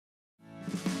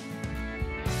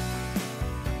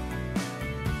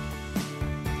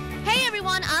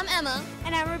everyone, I'm Emma.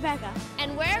 And I'm Rebecca.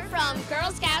 And we're from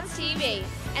Girl Scouts TV.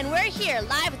 And we're here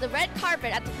live at the red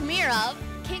carpet at the premiere of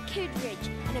Kittredge,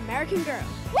 an American Girl.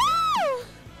 Woo!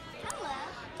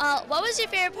 Hello. What was your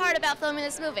favorite part about filming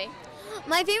this movie?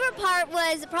 My favorite part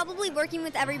was probably working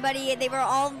with everybody. They were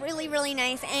all really, really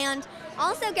nice, and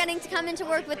also getting to come into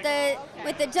work with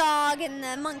the dog and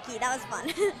the monkey. That was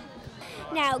fun.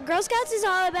 Now, Girl Scouts is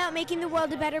all about making the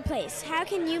world a better place. How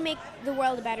can you make the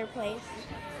world a better place?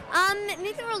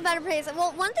 Make the world a better place.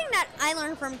 Well, one thing that I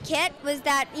learned from Kit was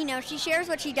that, you know, she shares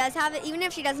what she does have, even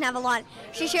if she doesn't have a lot.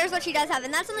 She shares what she does have,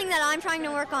 and that's something that I'm trying to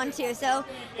work on too. So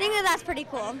I think that that's pretty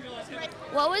cool.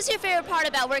 What was your favorite part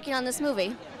about working on this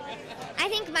movie? I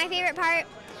think my favorite part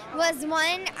was,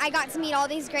 one, I got to meet all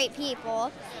these great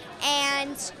people,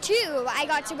 and two, I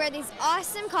got to wear these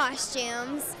awesome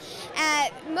costumes.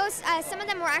 Some of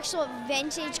them were actual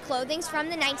vintage clothing from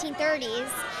the 1930s,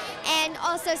 and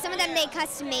also some of them they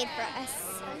custom made for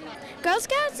us. Girl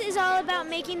Scouts is all about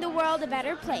making the world a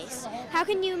better place. How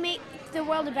can you make the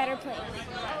world a better place?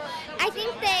 I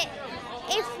think that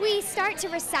if we start to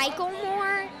recycle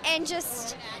more and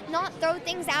just not throw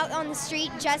things out on the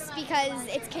street just because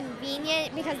it's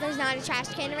convenient, because there's not a trash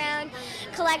can around,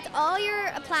 collect all your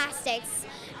plastics,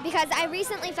 because I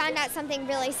recently found out something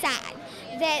really sad,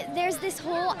 that there's this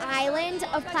whole island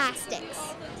of plastics.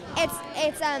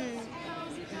 It's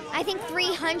I think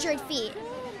 300 feet,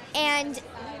 and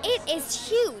it is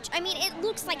huge. I mean, it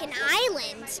looks like an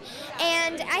island,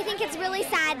 and I think it's really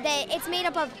sad that it's made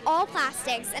up of all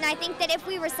plastics, and I think that if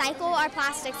we recycle our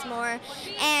plastics more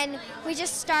and we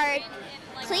just start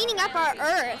cleaning up our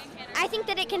earth, I think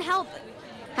that it can help.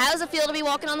 How does it feel to be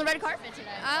walking on the red carpet today?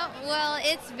 Well,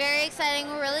 it's very exciting.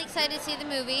 We're really excited to see the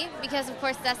movie because, of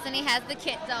course, Destiny has the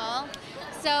Kit doll.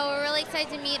 So we're really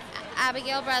excited to meet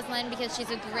Abigail Breslin because she's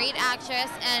a great actress,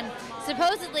 and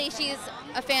supposedly she's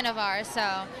a fan of ours,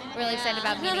 so we're really excited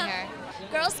about meeting her.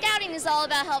 Girl Scouting is all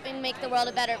about helping make the world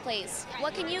a better place.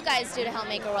 What can you guys do to help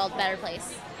make a world a better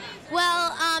place?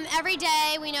 Well, every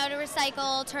day we know to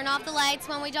recycle, turn off the lights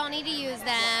when we don't need to use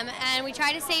them, and we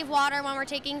try to save water when we're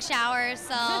taking showers,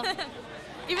 so...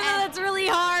 Even though that's really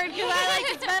hard, because I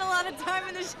like to spend a lot of time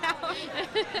in the shower.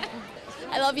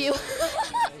 I love you.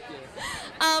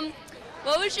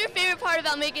 What was your favorite part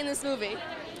about making this movie?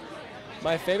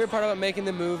 My favorite part about making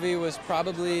the movie was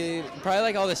probably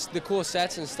like all the cool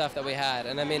sets and stuff that we had,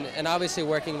 and I mean, and obviously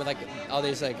working with like all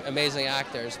these like amazing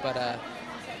actors, but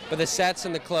the sets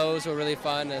and the clothes were really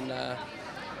fun, and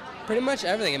pretty much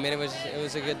everything. I mean, it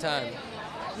was a good time.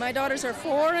 My daughters are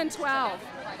 4 and 12,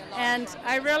 and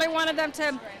I really wanted them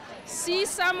to see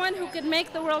someone who could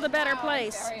make the world a better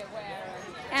place.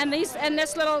 And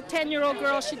this little 10-year-old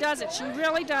girl, she does it. She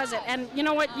really does it. And you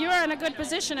know what? You're in a good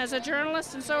position as a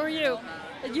journalist, and so are you.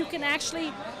 That you can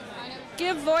actually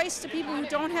give voice to people who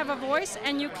don't have a voice,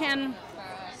 and you can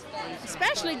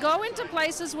especially go into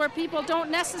places where people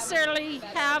don't necessarily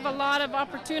have a lot of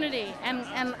opportunity and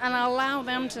allow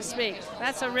them to speak.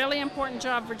 That's a really important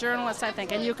job for journalists, I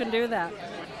think, and you can do that.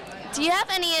 Do you have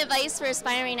any advice for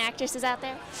aspiring actresses out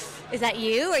there? Is that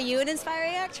you? Are you an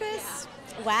inspiring actress?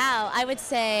 Wow, I would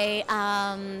say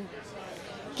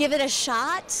give it a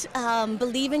shot,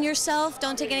 believe in yourself,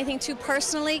 don't take anything too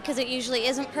personally because it usually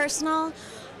isn't personal,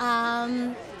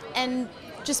 and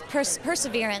just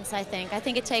perseverance, I think. I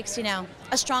think it takes, you know,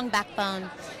 a strong backbone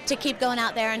to keep going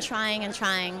out there and trying and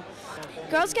trying.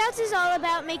 Girl Scouts is all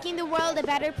about making the world a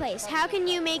better place. How can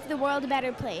you make the world a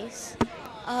better place?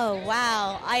 Oh,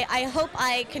 wow. I hope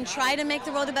I can try to make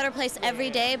the world a better place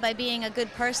every day by being a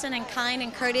good person and kind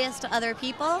and courteous to other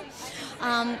people.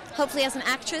 Hopefully as an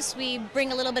actress we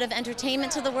bring a little bit of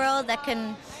entertainment to the world that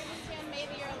can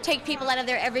take people out of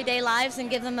their everyday lives and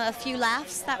give them a few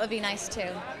laughs. That would be nice too.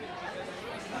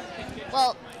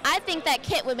 Well, I think that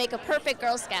Kit would make a perfect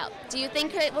Girl Scout. Do you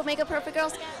think Kit would make a perfect Girl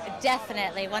Scout?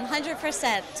 Definitely,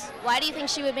 100%. Why do you think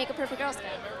she would make a perfect Girl Scout?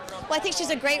 Well, I think she's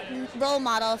a great role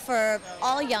model for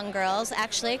all young girls,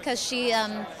 actually, because she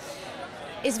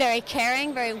is very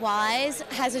caring, very wise,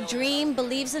 has a dream,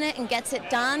 believes in it, and gets it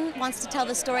done, wants to tell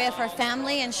the story of her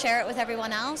family and share it with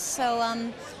everyone else. So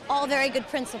all very good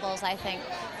principles, I think.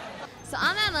 So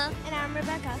I'm Emma. And I'm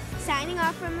Rebecca, signing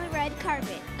off from the red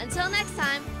carpet. Until next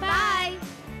time, bye!